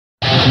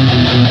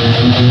Green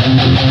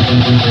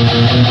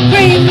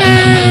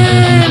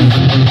Man!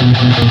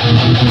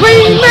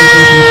 Green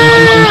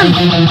Man!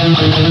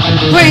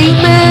 Green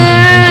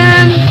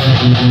Man!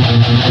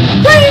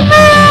 Green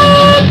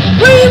Man!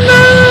 Green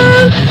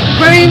Man!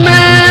 Green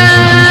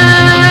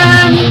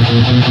Man!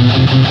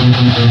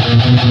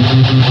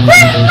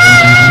 Green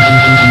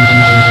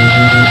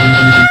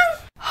Man!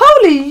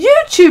 Holy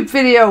YouTube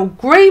video,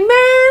 Green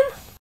Man!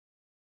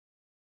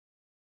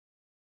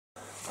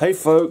 Hey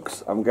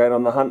folks, I'm going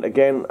on the hunt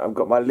again. I've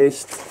got my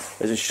list.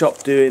 There's a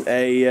shop doing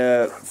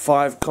a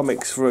 5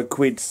 comics for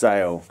 £1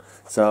 sale.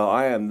 So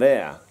I am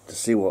there to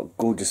see what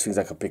gorgeous things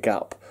I can pick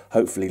up.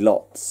 Hopefully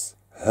lots.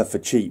 For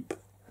cheap.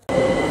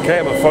 Okay,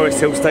 I'm at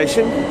Forest Hill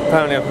Station.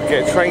 Apparently I could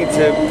get a train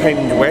to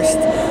Penge West,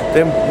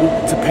 then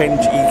walk to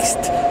Penge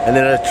East, and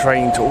then a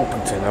train to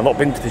Orpington. I've not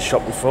been to this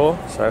shop before,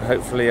 so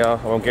hopefully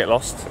I won't get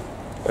lost.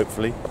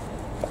 Hopefully.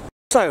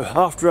 So,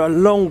 after a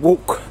long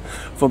walk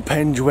from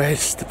Penge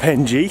West to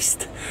Penge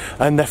East,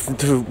 and having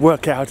to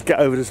work out how to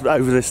get over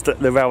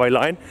the railway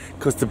line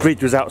because the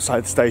bridge was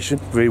outside the station,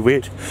 very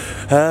weird.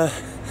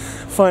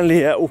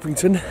 Finally at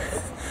Orpington,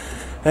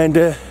 and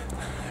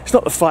it's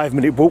not the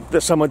 5-minute walk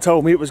that someone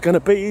told me it was going to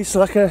be. It's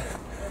like a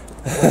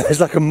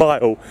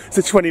mile. It's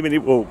a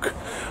 20-minute walk.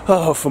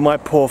 Oh, for my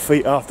poor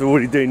feet after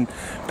already doing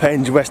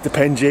Penge West to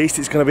Penge East,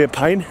 it's going to be a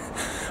pain.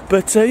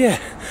 But yeah,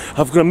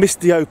 I'm going to miss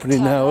the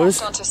opening hours.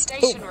 Onto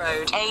Station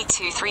Road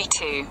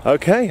A232.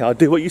 Okay, I'll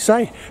do what you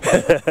say.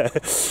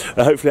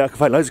 Hopefully I can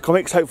find loads of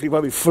comics. Hopefully it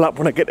won't be full up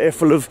when I get there,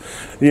 full of,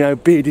 you know,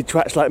 bearded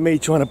twats like me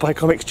trying to buy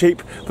comics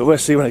cheap. But we'll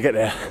see when I get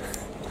there.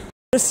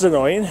 This is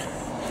annoying.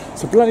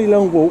 It's a bloody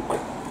long walk,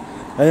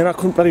 and then I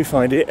couldn't bloody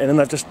find it, and then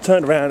I just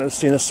turned around and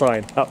seen a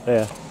sign up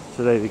there.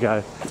 So there you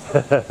go.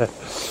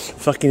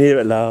 Fucking here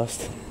at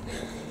last.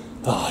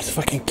 Oh, it's a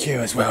fucking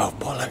queue as well.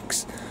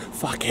 Bollocks.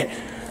 Fuck it.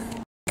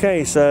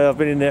 Okay, so I've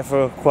been in there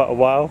for quite a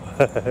while.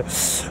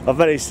 I've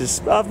managed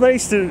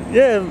to,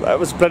 yeah, that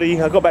was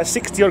bloody, I got about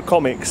 60 odd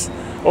comics.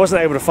 I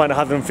wasn't able to find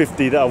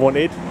 150 that I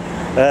wanted.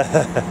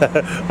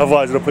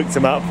 Otherwise I would have picked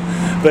them up.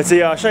 But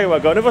yeah, I'll show you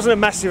what I got. It wasn't a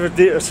massive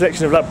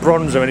selection of like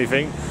bronze or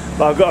anything,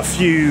 but I've got a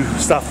few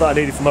stuff that I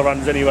needed for my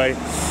runs anyway.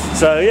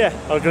 So yeah,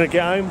 I'm going to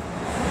get home,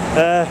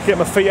 get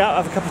my feet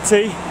out, have a cup of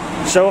tea,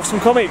 show off some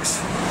comics.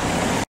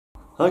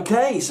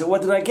 Okay, so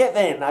what did I get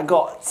then? I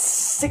got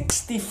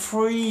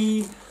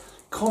 63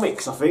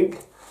 comics, I think,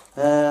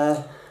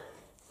 and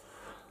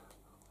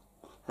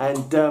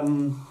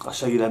I'll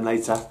show you them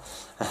later.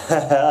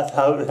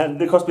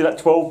 And it cost me like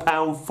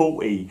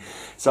 £12.40,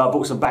 so I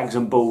bought some bags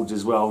and boards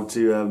as well to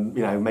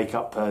you know, make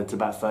up to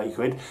about 30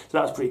 quid. So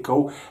that was pretty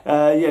cool.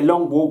 Yeah,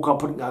 long walk. I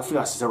think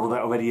I said all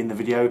that already in the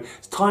video.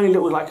 It's tiny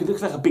little, like, it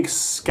looks like a big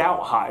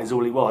scout hut is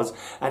all it was,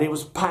 and it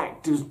was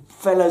packed. It was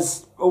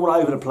fellas all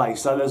over the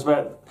place. So there's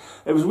about,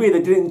 it was weird,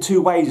 they did it in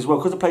 2 ways as well,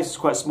 because the place was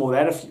quite small. They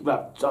had a few,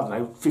 about, I don't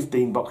know,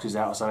 15 boxes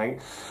out or something,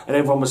 and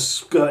everyone was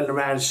skirting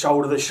around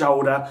shoulder to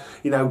shoulder,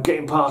 you know,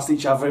 getting past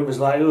each other. It was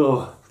like,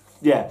 oh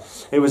yeah,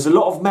 it was a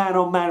lot of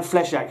man-on-man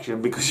flesh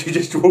action because you're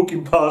just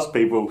walking past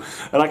people.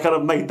 And I kind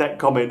of made that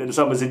comment, and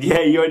someone said, yeah,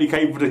 you only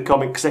came for the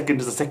comic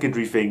second as a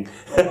secondary thing.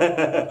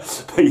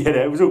 But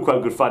yeah, it was all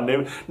quite good fun.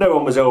 No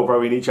one was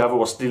elbowing each other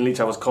or stealing each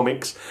other's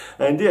comics,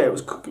 and yeah, it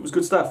was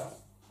good stuff.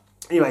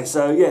 Anyway,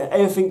 so yeah,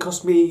 everything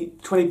cost me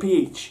 20p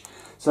each.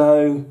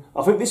 So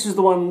I think this was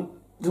the one.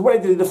 What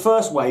they did in the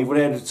first wave, when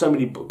they had so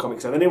many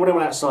comics out, and then when they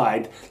went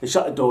outside, they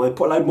shut the door, they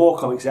put a load more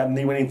comics out, and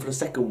they went in for the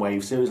second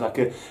wave. So it was like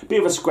a bit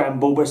of a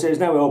scramble, but there's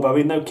no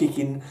elbowing, no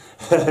kicking,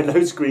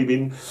 no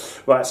screaming.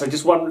 Right, so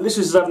just one. This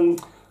was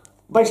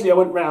basically I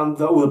went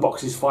round all the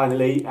boxes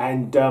finally,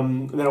 and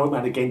then I went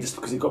round again just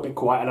because it got a bit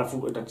quiet, and I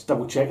thought I'd just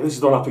double check. This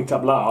is the one I picked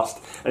up last,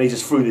 and he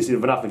just threw this in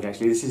for nothing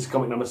actually. This is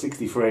comic number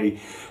 63,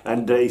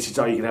 and he said,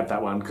 oh, you can have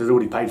that one because I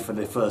already paid for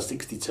the first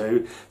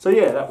 62. So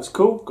yeah, that was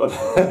cool. Got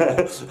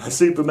a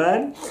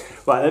Superman.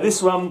 Right, now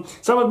this one,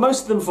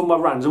 most of them for my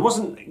runs. It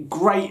wasn't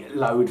great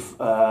load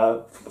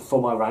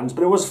for my runs,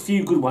 but there was a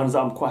few good ones that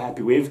I'm quite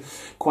happy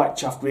with, quite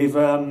chuffed with.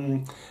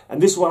 And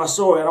this one I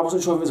saw it, and I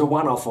wasn't sure if it was a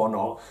one-off or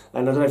not.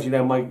 And I don't know if you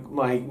know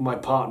my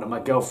partner, my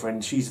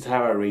girlfriend, she's a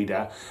tarot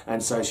reader,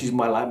 and so she's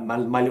my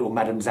little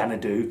Madame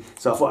Xanadu.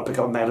 So I thought I'd pick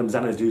up a Madame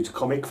Xanadu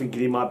comic,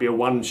 thinking it might be a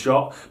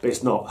one-shot, but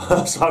it's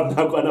not. So I've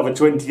now got another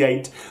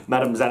 28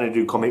 Madame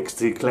Xanadu comics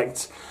to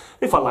collect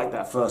if I like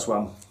that first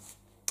one.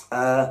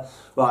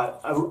 Right,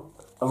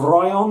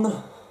 Orion.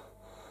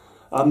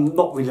 I'm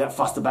not really that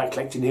fussed about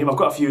collecting him. I've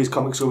got a few of his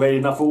comics already,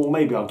 and I thought, well,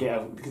 maybe I'll get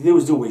him because he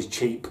was always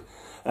cheap,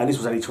 and this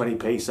was only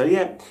 20p. So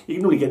yeah, you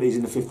can only get these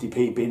in the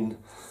 50p bin,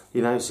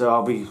 you know. So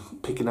I'll be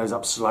picking those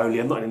up slowly.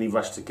 I'm not in any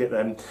rush to get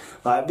them.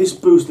 This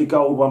Booster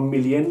Gold 1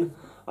 million.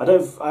 I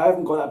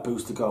haven't got that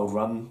Booster Gold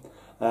run,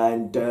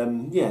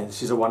 and yeah,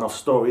 this is a one-off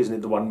story, isn't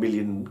it? The 1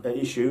 million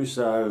issue.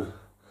 So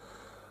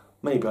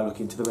maybe I'll look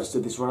into the rest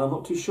of this run. I'm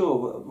not too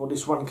sure what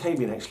this one came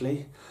in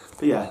actually.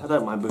 But yeah, I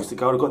don't mind Booster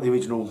Gold. I've got the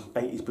original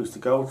 80s Booster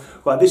Gold.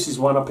 Right, this is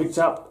one I picked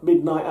up,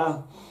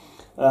 Midnighter.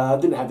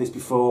 Didn't have this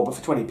before, but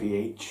for 20p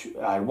each.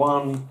 I had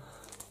 1,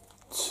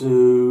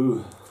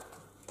 2,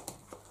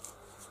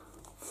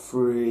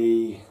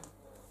 3,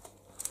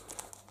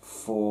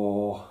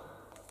 4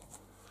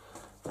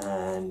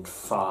 and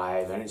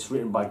 5, and it's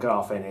written by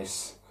Garth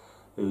Ennis,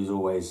 who's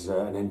always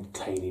an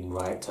entertaining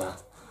writer.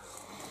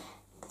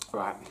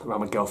 Right,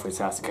 around my girlfriend's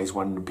house in case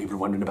people are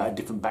wondering about a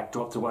different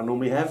backdrop to what I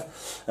normally have.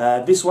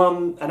 This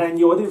one, an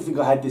annual, I didn't think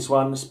I had this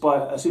one,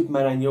 a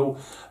Superman annual.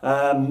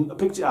 I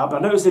picked it up, I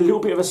noticed a little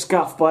bit of a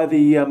scuff by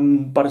the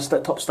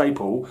top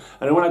staple,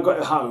 and then when I got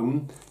it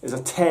home, there's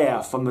a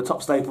tear from the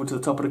top staple to the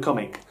top of the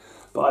comic.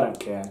 But I don't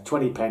care,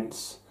 20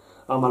 pence.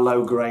 I'm a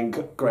low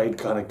grade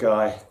kind of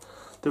guy.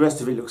 The rest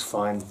of it looks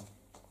fine.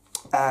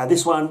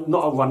 This one,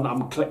 not a one that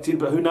I'm collecting,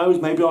 but who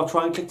knows, maybe I'll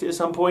try and collect it at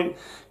some point,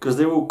 because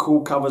they're all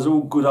cool covers,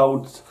 all good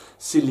old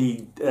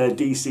silly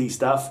DC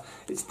stuff.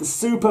 It's the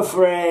Super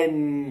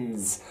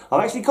Friends.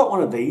 I've actually got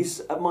one of these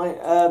at my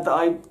that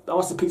I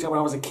must have picked up when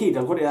I was a kid.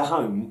 I've got it at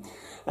home,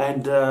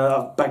 and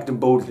I've bagged and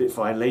boarded it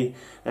finally,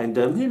 and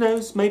who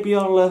knows, maybe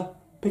I'll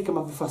pick them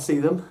up if I see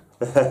them.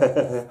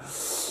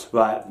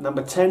 Right,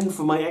 number 10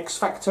 for my X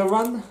Factor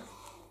run.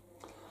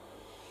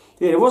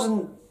 Yeah, it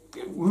wasn't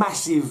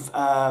massive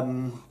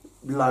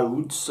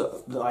loads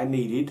that I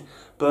needed,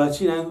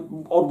 but you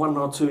know, odd one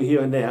or two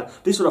here and there.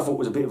 This one I thought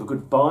was a bit of a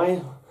good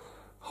buy.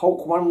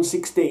 Hulk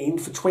 116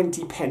 for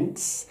 20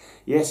 pence.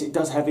 Yes, it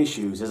does have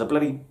issues. There's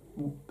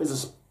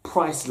a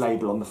price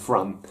label on the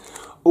front.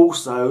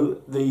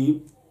 Also,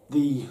 the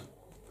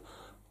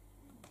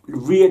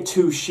rear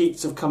two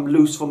sheets have come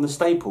loose from the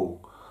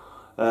staple,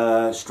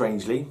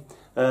 strangely.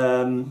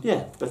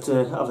 Yeah, but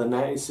other than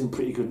that, it's in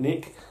pretty good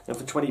nick. And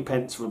for 20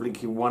 pence for a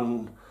blinking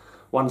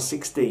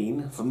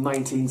 116 from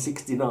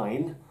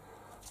 1969,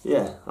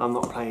 yeah, I'm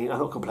not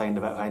complaining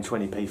about paying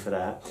 20p for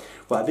that.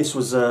 Right, this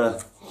was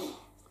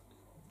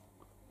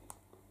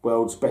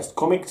World's Best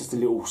Comic, just a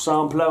little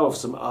sampler of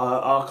some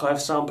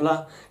archive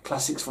sampler,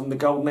 classics from the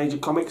golden age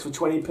of comics for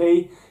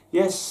 20p.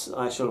 Yes,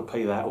 I shall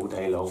pay that all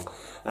day long.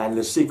 And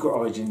the Secret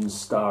Origins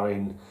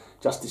starring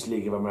Justice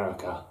League of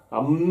America.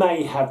 I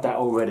may have that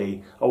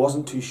already, I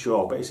wasn't too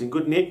sure, but it's in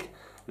good nick,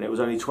 and it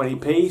was only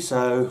 20p,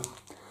 so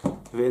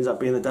if it ends up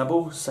being the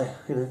double, say,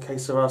 you know, que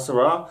sera,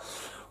 sera.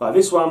 Right,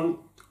 this one,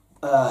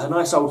 a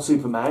nice old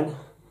Superman.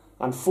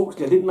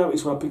 Unfortunately, I didn't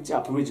notice when I picked it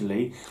up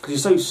originally, because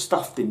it's so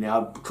stuffed in there,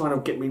 I'm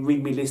trying to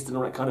read me list and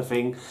all that kind of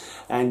thing,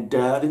 and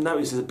I didn't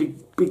notice there's a big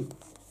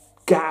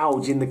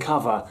gouge in the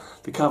cover.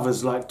 The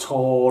cover's like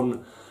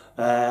torn,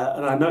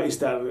 and I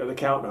noticed that at the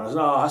counter. I was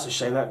like, oh, that's a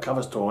shame, that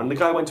cover's torn. And the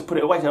guy went to put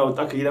it away. I said, oh,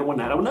 okay, you don't want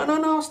that. I went,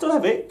 no, I still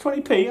have it.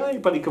 20p. I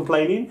ain't bloody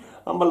complaining.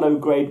 I'm a low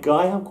grade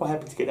guy. I'm quite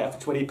happy to get that for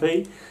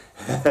 20p.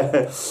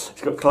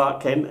 It's got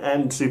Clark Kent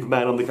and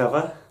Superman on the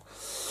cover.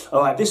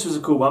 Alright, this was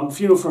a cool one.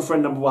 Funeral for a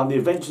Friend #1, The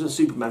Adventures of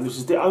Superman. This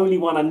is the only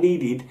one I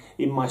needed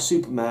in my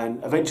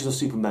Adventures of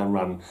Superman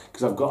run,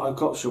 because I'm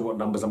not sure what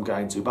numbers I'm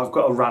going to, but I've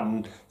got a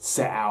run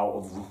set out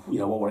of, you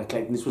know, what I want to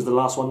collect, and this was the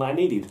last one that I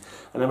needed,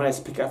 and I managed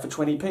to pick it up for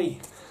 20p.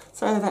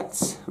 So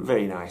that's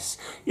very nice.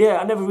 Yeah,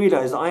 I never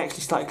realised that I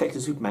actually started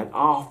collecting Superman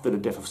after the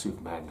death of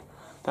Superman.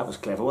 That was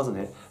clever, wasn't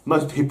it?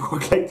 Most people were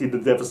collecting the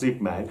Death of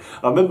Superman.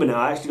 I remember now,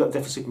 I actually got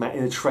Death of Superman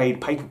in a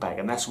trade paperback,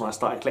 and that's when I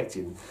started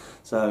collecting.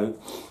 So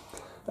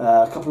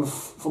a couple of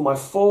for my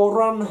 4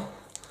 run,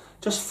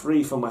 just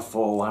 3 for my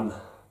 4 one.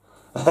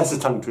 That's a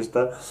tongue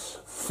twister.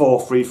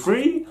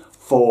 433,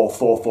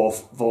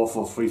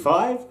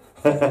 4444435.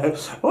 I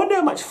wonder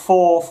how much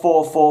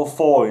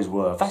 4444 is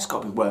worth. That's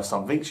got to be worth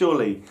something,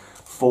 surely.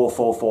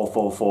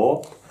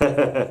 44444.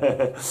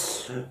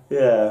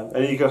 Yeah, and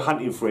then you go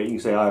hunting for it. And you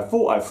say, I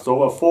thought I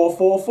saw a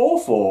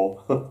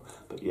 4444.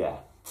 But yeah.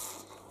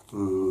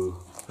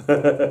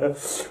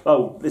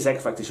 Oh, this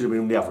X Factor should have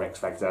been the other X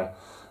Factor.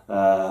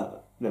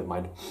 Never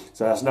mind.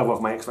 So that's another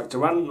of my X Factor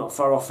run. Not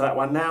far off that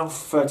one now.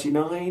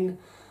 39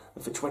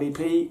 for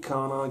 20p.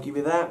 Can't argue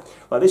with that.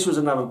 Right, this was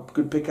another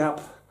good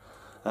pickup.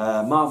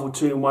 Marvel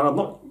 2-in-1. I've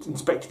not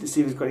inspected to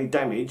see if it's got any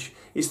damage.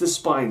 It's the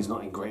spine's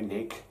not in great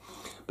nick.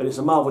 But it's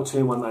a Marvel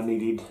 2-in-1 that I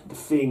needed. The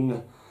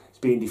Thing is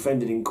being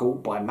defended in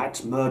court by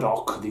Matt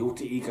Murdock, the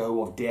alter ego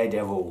of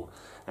Daredevil.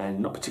 And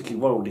not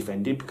particularly well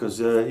defended, because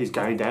he's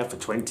going down for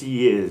 20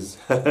 years.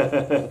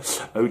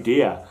 Oh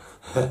dear.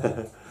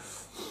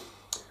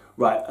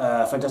 Right,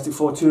 Fantastic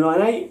Four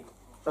 298.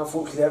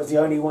 Unfortunately, that was the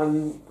only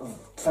one of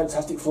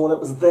Fantastic Four that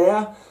was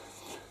there.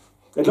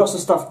 There's lots of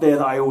stuff there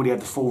that I already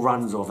had the full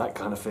runs of, that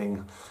kind of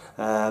thing.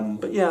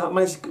 But yeah,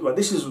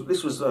 this was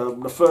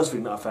the first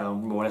thing that I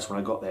found, more or less, when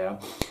I got there.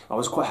 I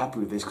was quite happy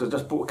with this, because I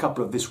just bought a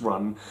couple of this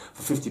run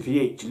for 50p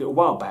each a little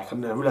while back,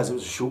 and I realised it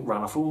was a short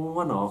run. I thought, well,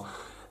 why not?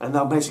 And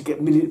I managed to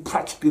get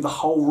practically the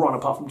whole run,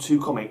 apart from 2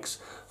 comics,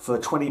 for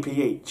 20p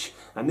each.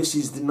 And this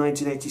is the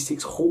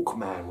 1986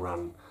 Hawkman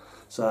run.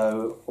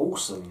 So,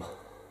 awesome.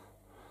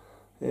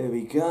 There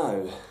we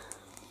go.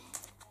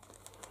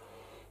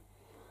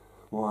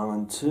 1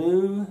 and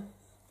 2.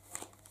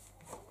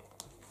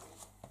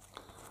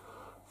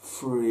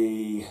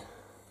 3,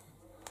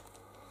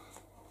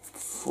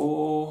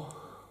 4,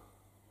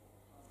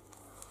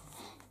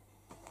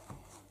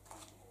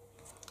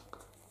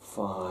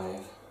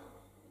 5,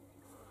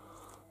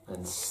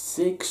 and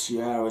 6.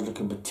 Yeah, we're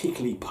looking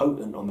particularly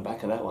potent on the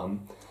back of that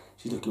one.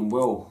 She's looking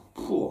well,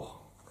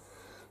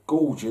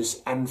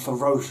 gorgeous and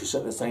ferocious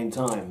at the same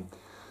time.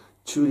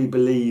 Truly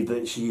believe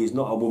that she is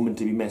not a woman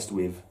to be messed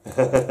with.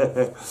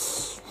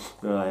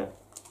 Right.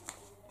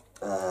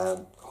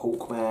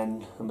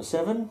 Hawkman number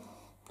 7.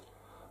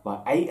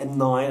 Right, 8 and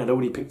 9 I'd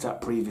already picked up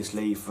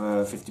previously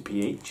for 50p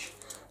each.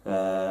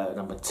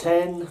 Number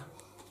 10.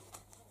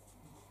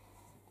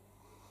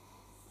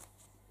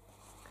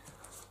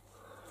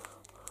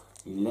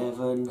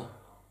 11.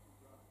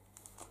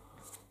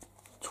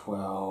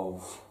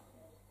 12.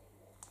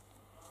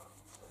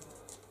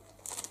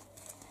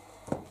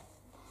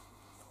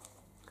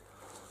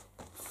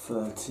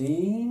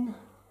 13.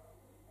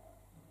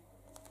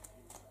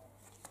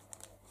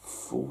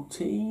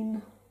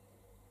 14.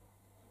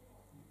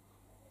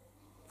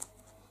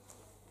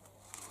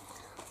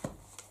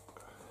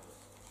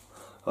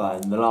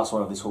 Right, and the last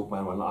one of this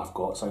Hawkman one that I've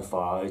got so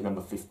far is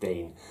number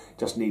 15.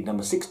 Just need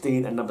number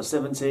 16 and number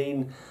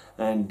 17,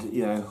 and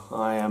you know,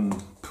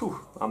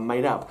 I'm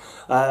made up.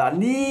 I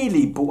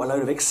nearly bought a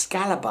load of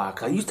Excalibur.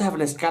 I used to have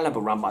an Excalibur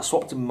run, but I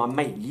swapped him with my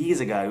mate years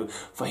ago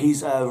for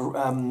his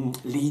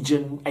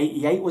Legion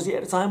 88, was it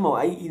at the time, or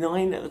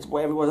 89,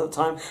 whatever it was at the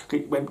time.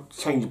 It went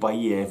changed by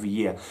year every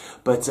year.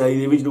 But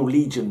the original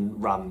Legion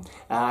run,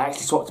 I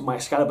actually swapped my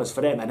Excaliburs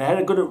for them, and I had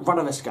a good run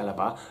of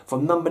Excalibur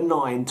from number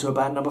 9 to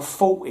about number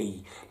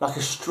 40, like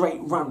a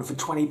straight run for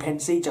 20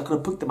 pence each. I could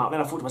have picked them up. Then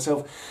I thought to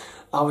myself,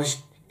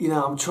 you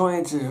know, I'm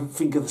trying to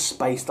think of the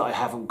space that I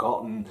haven't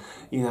gotten,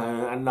 you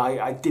know, and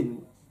I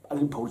didn't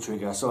pull the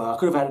trigger. So I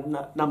could have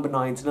had number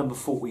 9 to number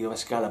 40 of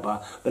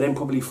Excalibur, but then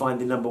probably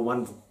finding number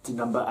 1 to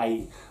number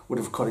 8 would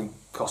have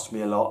cost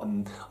me a lot,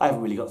 and I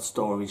haven't really got the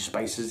storage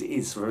space as it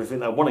is for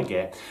everything I want to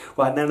get.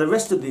 Right, now the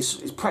rest of this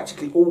is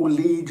practically all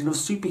Legion of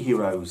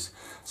Superheroes.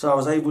 So I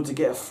was able to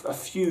get a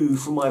few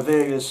from my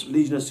various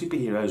Legion of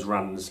Superheroes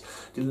runs.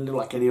 Didn't look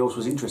like anyone else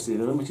was interested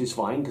in them, which is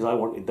fine because I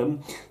wanted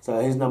them. So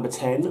here's number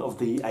 10 of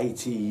the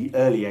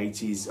early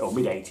 80s or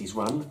mid 80s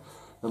run.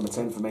 Number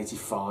 10 from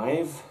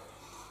 85.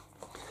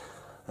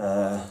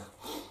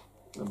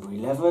 Number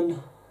 11.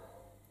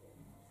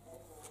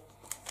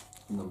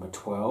 Number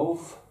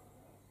 12.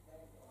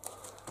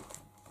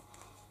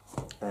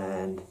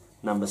 And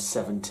number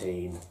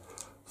 17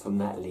 from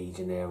that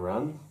Legionnaire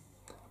run.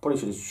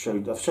 Probably should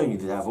have I've shown you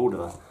the out of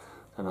order,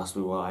 and ask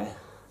me why.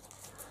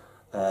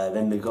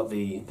 Then they've got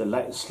the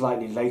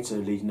slightly later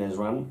Legionnaires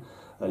run,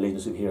 Legion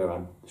of Superhero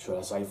run, should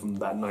I say, from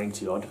about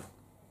 90 odd.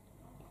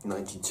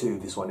 92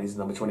 this one is,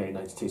 number 28,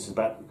 92, so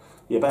about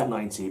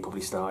 90 it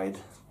probably started.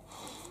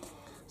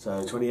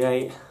 So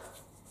 28,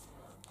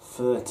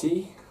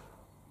 30,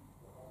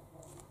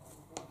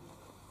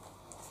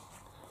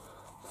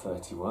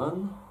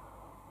 31,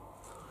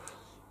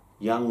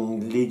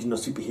 Young Legion of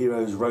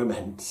Superheroes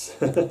Romance.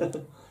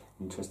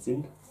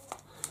 Interesting.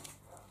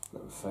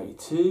 Number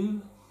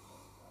 32.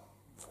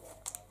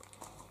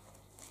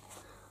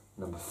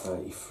 Number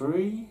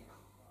 33.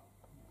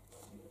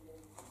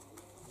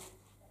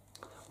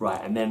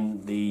 Right, and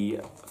then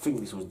I think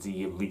this was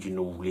the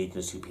original Legion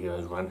of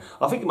Superheroes run.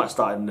 I think it might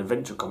start in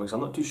Adventure Comics,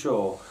 I'm not too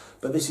sure.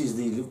 But this is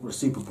the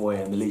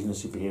Superboy and the Legion of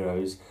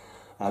Superheroes.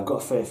 I've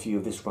got a fair few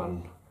of this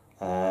run.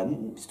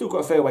 Still got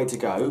a fair way to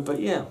go, but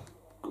yeah,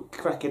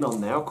 cracking on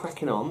now,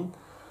 cracking on.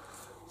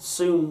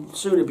 Soon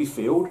it'll be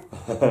filled.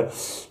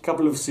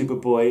 Couple of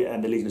Superboy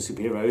and the Legion of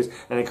Superheroes,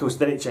 and of course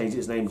then it changed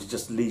its name to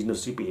just Legion of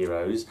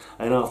Superheroes,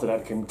 and after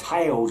that came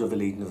Tales of the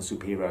Legion of the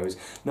Superheroes.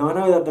 Now I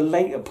know that the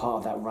later part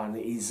of that run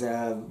is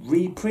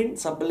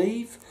reprints, I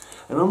believe,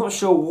 and I'm not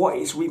sure what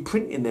it's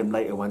reprinting them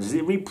later ones. Is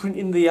it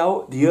reprinting the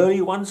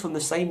early ones from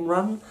the same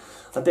run?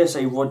 I dare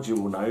say Roger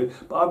will know,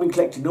 but I've been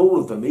collecting all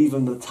of them,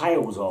 even the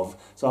Tales of,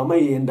 so I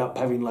may end up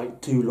having like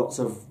 2 lots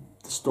of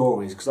the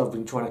stories because I've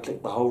been trying to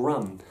collect the whole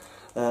run.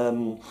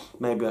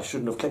 Maybe I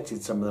shouldn't have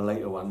collected some of the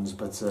later ones,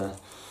 but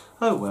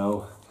oh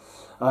well.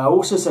 I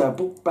also say I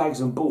bought bags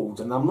and boards,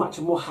 and I'm much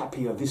more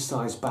happy with this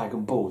size bag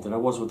and board than I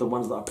was with the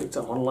ones that I picked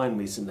up online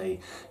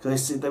recently.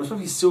 Because they were supposed to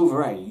be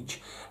Silver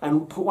Age,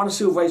 and put one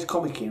Silver Age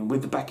comic in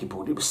with the backing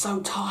board. It was so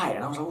tight,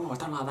 and I was like, oh, I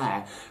don't like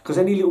that. Because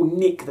any little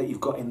nick that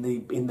you've got in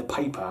the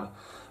paper,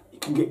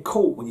 it can get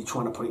caught when you're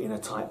trying to put it in a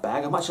tight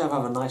bag. I'd much rather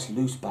have a nice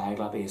loose bag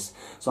like this.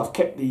 So I've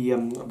kept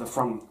the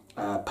front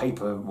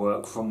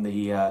paperwork from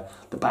the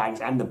bags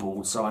and the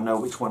boards, so I know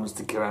which ones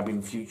to grab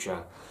in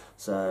future.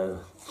 So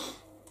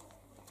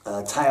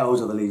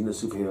Tales of the Legion of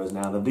Superheroes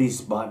now.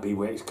 These might be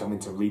where it's coming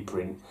to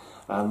reprint.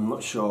 I'm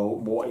not sure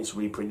what it's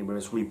reprinting, whether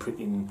it's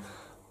reprinting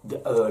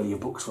the earlier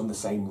books from the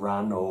same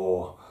run,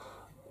 or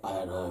I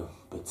don't know,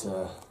 but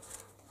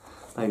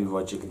maybe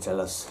Roger can tell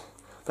us.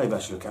 Maybe I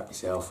should look up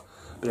myself.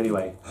 But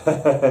anyway,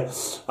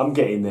 I'm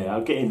getting there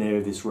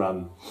with this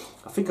run.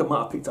 I think I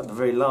might have picked up the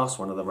very last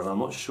one of the run, I'm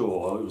not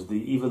sure. It was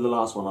either the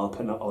last one or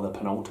the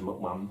penultimate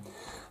one.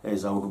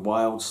 There's old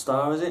Wild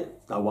Star, is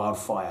it? No,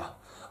 Wildfire.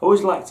 I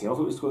always liked him. I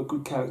thought he was a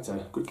good character.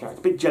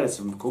 A bit jealous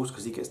of him, of course,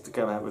 because he gets to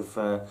go out with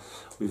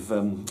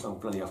oh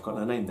bloody, I've got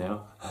her name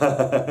now.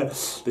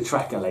 The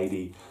tracker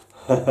lady.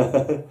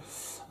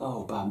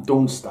 Oh,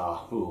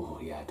 Dawnstar. Oh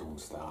yeah,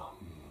 Dawnstar.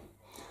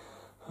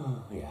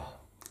 Oh yeah.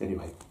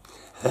 Anyway,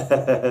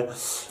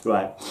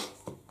 right.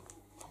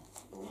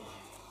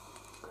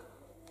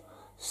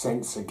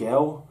 Sensor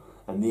Girl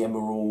and the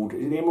Emerald.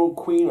 Is it the Emerald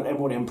Queen or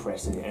Emerald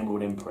Empress? Isn't it?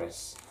 Emerald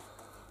Empress.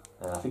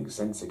 I think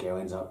Sensor Girl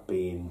ends up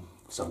being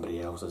somebody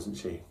else, doesn't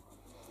she?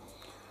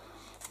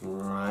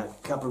 Right,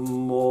 a couple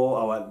more.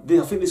 Oh, I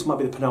think this might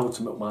be the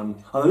penultimate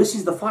one. Oh, this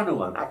is the final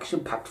one.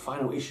 Action-packed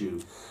final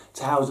issue.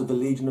 Tales of the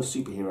Legion of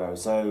Superheroes.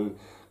 So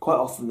quite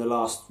often the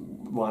last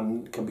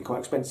one can be quite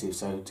expensive.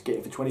 So to get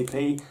it for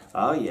 20p,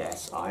 oh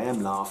yes, I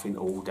am laughing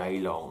all day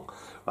long.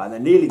 Right, they're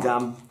nearly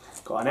done.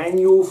 Got an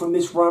annual from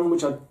this run,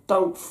 which I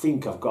don't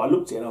think I've got. I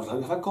looked at it and I was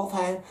like, have I got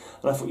that?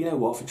 And I thought, you know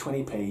what, for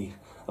 20p,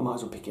 I might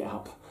as well pick it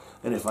up.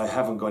 And if I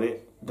haven't got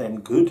it,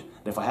 then good.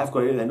 And if I have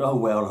got it, then oh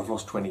well, I've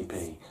lost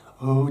 20p.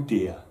 Oh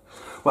dear.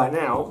 Right,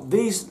 now,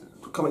 these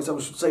comics I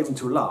was saving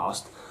till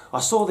last, I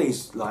saw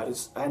these,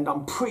 and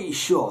I'm pretty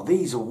sure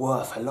these are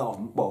worth a lot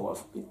of,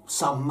 well,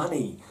 some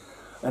money.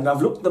 And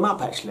I've looked them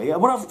up actually.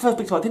 And when I first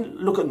picked them up, I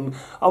didn't look at them.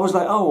 I was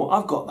like, oh,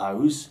 I've got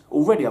those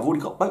already. I've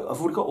already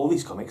got all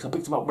these comics. I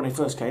picked them up when they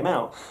first came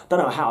out. Don't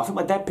know how. I think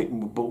my dad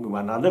bought me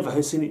one. I'd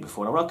never seen it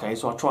before. And I'm like, okay,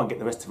 so I'll try and get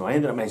the rest of them. I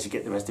ended up managing to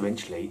get the rest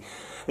eventually.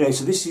 Anyway,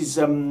 so this is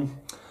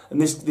and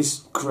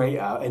this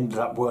creator ended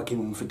up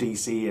working for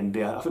DC and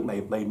I think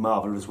made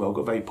Marvel as well.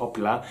 Got very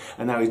popular,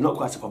 and now he's not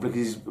quite so popular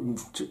because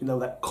he's, you know,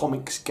 that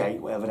Comics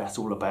Gate, whatever that's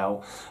all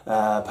about.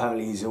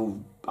 Apparently he's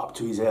all up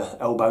to his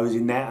elbows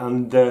in that,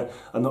 and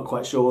I'm not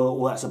quite sure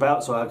what that's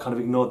about, so I kind of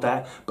ignored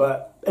that.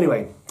 But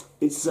anyway,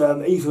 it's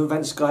Ethan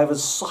Van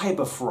Sciver's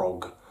Cyber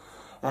Frog.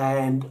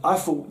 And I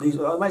thought these.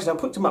 Actually, I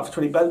picked them up for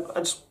 20. But I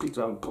just picked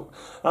them up.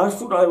 And I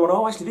thought,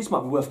 oh, actually, this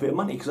might be worth a bit of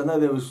money because I know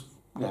there was,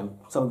 you know,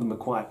 some of them are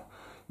quite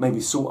maybe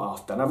sought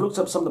after. And I've looked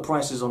up some of the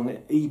prices on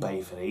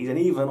eBay for these, and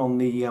even on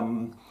the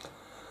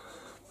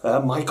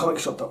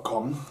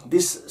mycomicshop.com.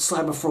 This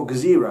Cyber Frog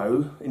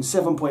Zero in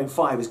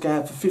 7.5 is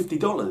going for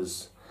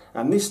 $50.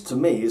 And this, to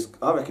me, is,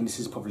 I reckon this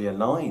is probably a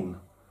 9.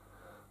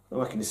 I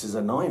reckon this is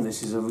a 9.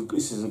 This is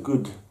a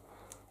good,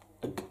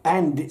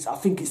 and I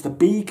think it's the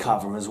B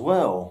cover as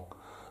well.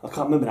 I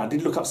can't remember now. I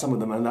did look up some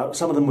of them, and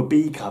some of them were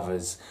B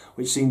covers,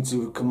 which seemed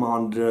to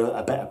command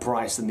a better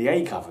price than the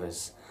A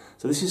covers.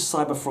 So this is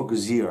Cyber Frog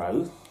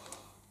Zero.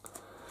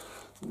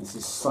 This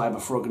is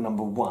Cyber Frog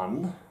number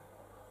 1.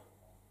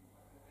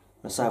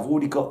 So I've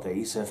already got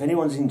these. So if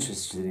anyone's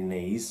interested in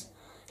these,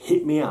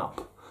 hit me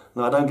up.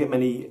 Now, I don't get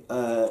many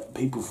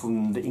people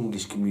from the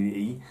English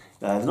community.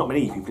 There's not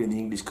many people in the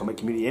English comic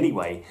community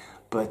anyway.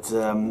 But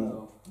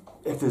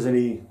if there's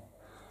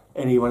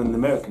anyone in the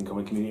American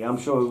comic community, I'm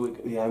sure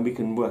we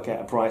can work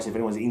out a price if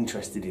anyone's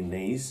interested in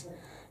these.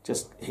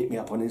 Just hit me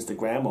up on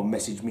Instagram or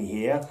message me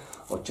here,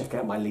 or check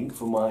out my link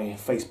for my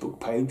Facebook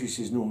page, which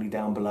is normally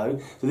down below.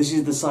 So this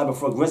is the Cyber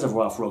Frog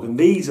Reservoir Frog, and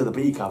these are the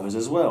B covers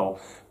as well.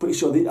 Pretty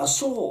sure I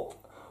saw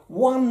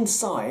one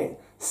site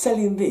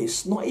selling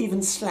this, not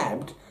even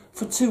slabbed,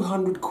 for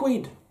 200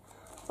 quid.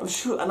 I'm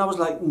sure, and I was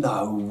like,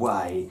 no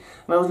way.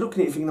 And I was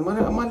looking at it thinking,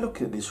 am I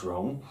looking at this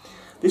wrong?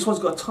 This one's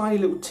got a tiny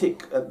little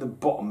tick at the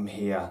bottom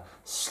here,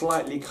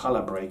 slightly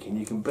colour breaking.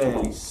 You can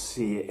barely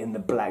see it in the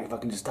black. If I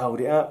can just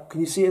hold it up, can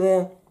you see it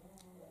there?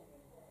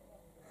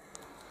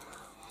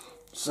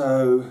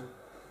 So,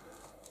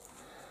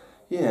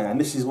 yeah, and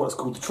this is what's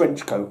called the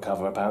trench coat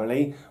cover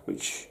apparently,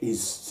 which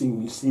is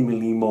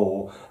seemingly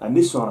more. And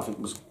this one I think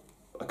was,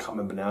 I can't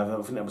remember now,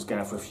 I think that was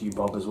going for a few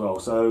bob as well.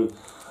 So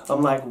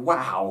I'm like,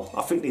 wow,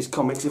 I think these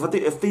comics,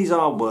 if these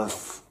are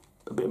worth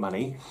a bit of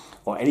money,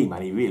 or any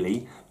money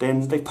really,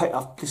 then they pay,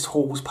 this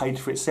haul's paid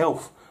for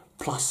itself.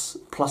 Plus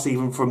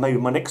even for maybe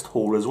my next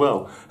haul as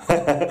well.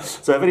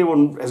 So if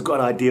anyone has got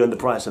an idea on the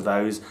price of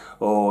those,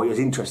 or is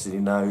interested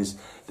in those,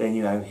 then,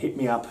 you know, hit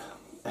me up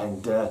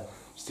and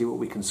see what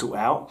we can sort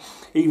out.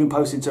 Even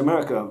postage to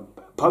America.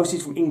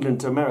 Postage from England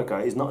to America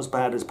is not as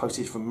bad as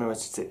postage from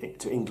America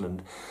to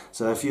England.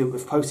 So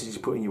if postage is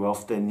putting you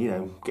off, then, you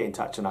know, get in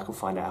touch and I can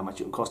find out how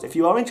much it will cost. If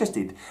you are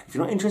interested. If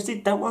you're not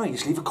interested, don't worry.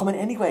 Just leave a comment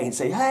anyway and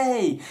say,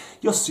 hey,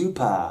 you're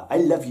super, I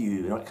love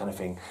you, and that kind of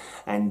thing.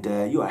 And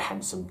you're a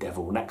handsome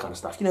devil, and that kind of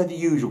stuff. You know, the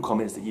usual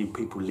comments that you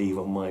people leave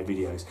on my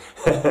videos.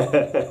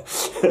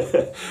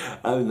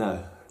 Oh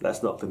no.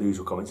 That's not the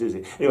usual comments, is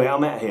it? Anyway,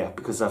 I'm out of here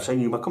because I've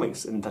shown you my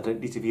comics and I don't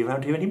need to be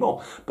around here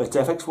anymore. But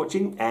thanks for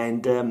watching,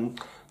 and I'm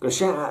going to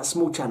shout out a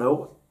small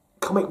channel,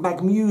 Comic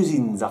Mag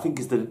Musings, I think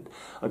is the...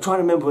 I'm trying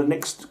to remember the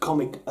next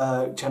comic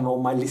channel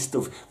on my list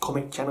of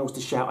comic channels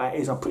to shout out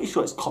is. I'm pretty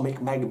sure it's Comic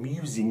Mag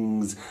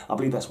Musings. I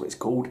believe that's what it's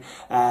called.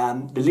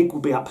 The link will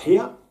be up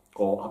here,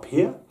 or up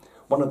here,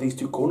 one of these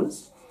two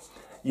corners.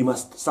 You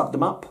must sub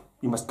them up.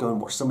 You must go and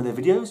watch some of their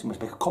videos, you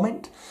must make a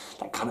comment,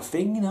 that kind of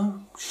thing, you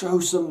know. Show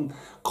some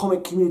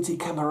comic community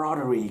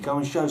camaraderie, go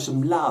and show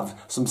some love,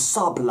 some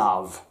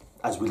sub-love,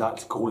 as we like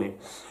to call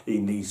it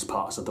in these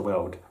parts of the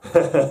world.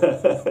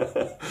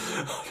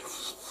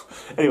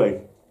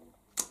 Anyway,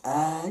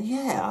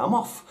 yeah, I'm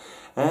off.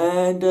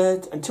 And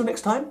until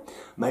next time,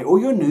 may all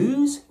your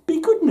news be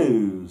good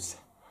news.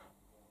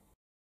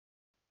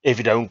 If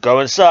you don't go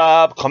and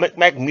sub Comic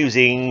Mag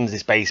Musings,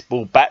 this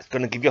baseball bat's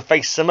gonna give your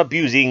face some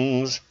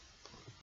abusings.